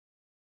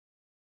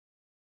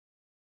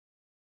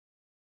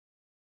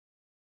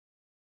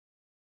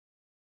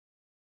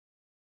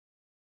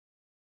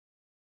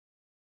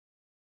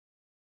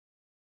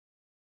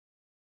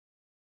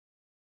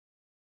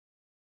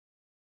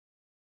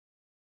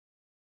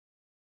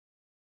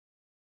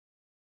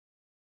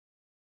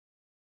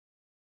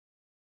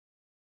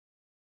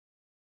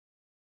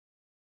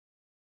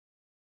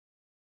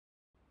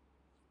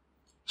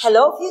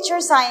Hello,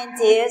 future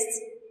scientists!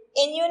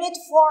 In Unit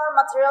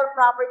 4, Material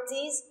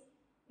Properties,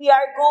 we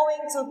are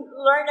going to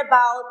learn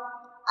about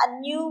a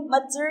new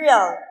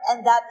material,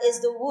 and that is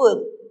the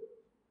wood.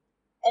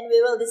 And we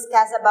will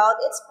discuss about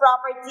its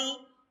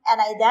property and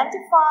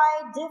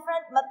identify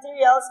different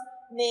materials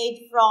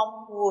made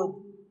from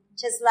wood.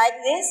 Just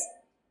like this,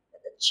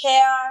 the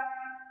chair,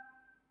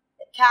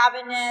 the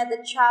cabinet,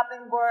 the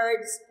chopping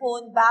board,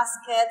 spoon,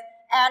 basket,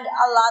 and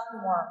a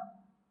lot more.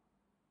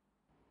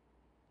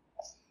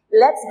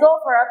 Let's go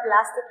for a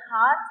plastic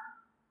hunt.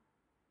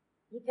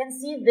 You can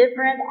see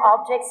different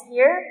objects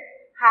here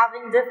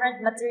having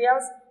different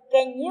materials.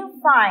 Can you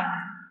find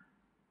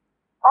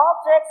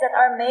objects that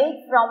are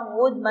made from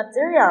wood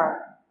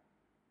material?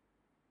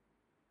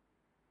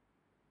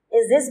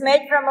 Is this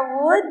made from a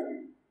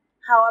wood?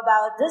 How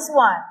about this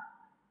one?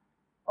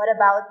 What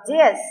about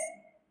this?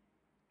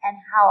 And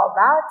how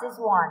about this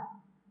one?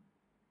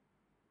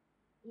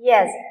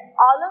 Yes,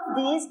 all of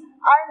these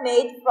are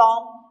made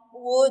from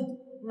wood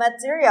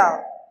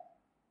material.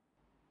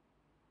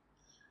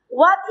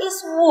 What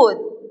is wood?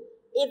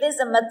 It is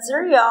a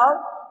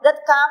material that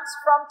comes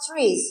from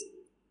trees.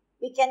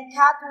 We can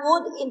cut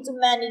wood into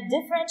many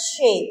different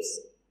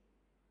shapes.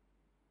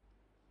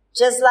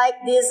 Just like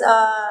this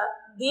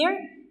beer,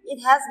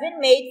 it has been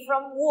made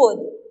from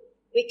wood.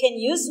 We can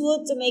use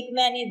wood to make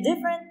many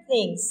different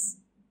things.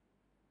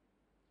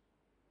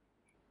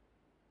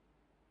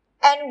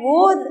 And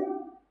wood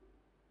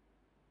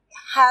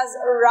has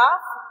a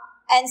rough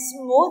and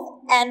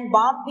smooth and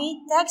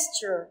bumpy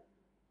texture.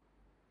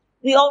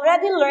 We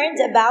already learned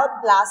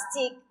about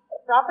plastic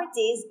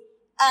properties,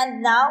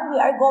 and now we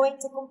are going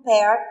to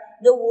compare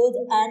the wood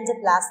and the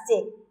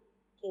plastic.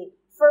 Okay.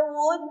 For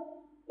wood,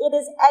 it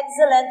is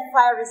excellent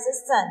fire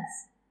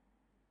resistance.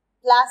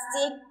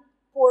 Plastic,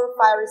 poor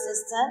fire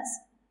resistance.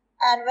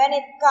 And when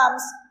it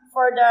comes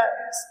for the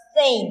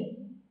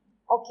stain,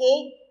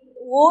 okay,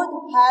 wood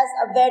has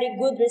a very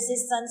good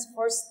resistance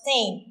for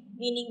stain,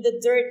 meaning the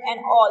dirt and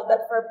all.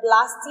 But for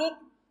plastic,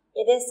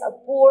 it is a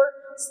poor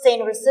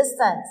stain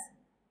resistance.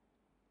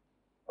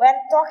 When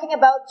talking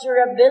about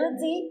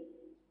durability,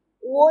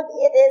 wood,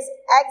 it is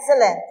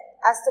excellent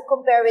as to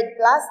compare with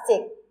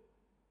plastic.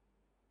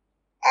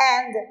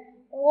 And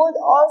wood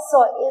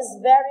also is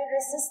very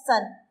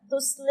resistant to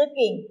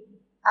slipping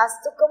as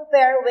to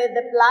compare with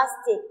the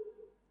plastic.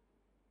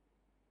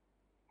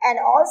 And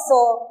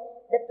also,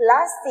 the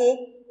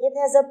plastic, it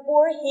has a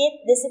poor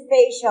heat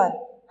dissipation,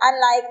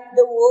 unlike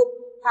the wood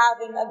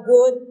having a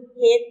good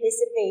heat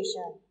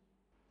dissipation.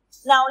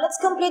 Now, let's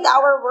complete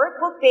our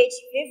workbook, page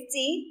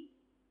 50.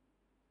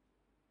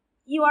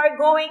 You are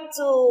going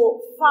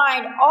to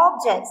find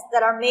objects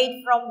that are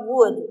made from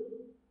wood.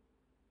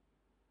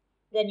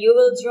 Then you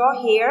will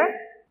draw here.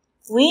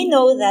 We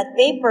know that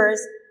papers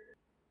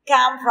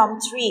come from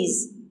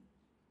trees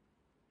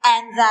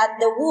and that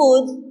the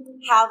wood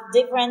have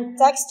different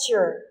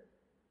texture.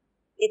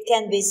 It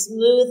can be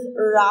smooth,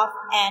 rough,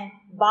 and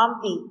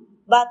bumpy.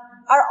 But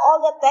are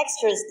all the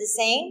textures the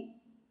same?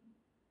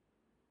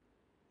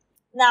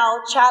 Now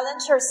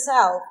challenge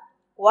yourself.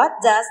 What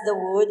does the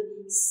wood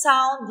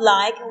sound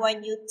like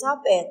when you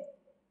tap it?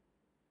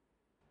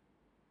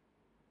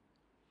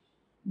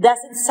 Does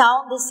it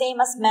sound the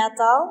same as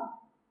metal?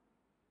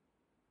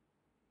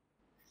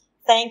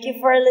 Thank you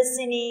for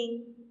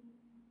listening.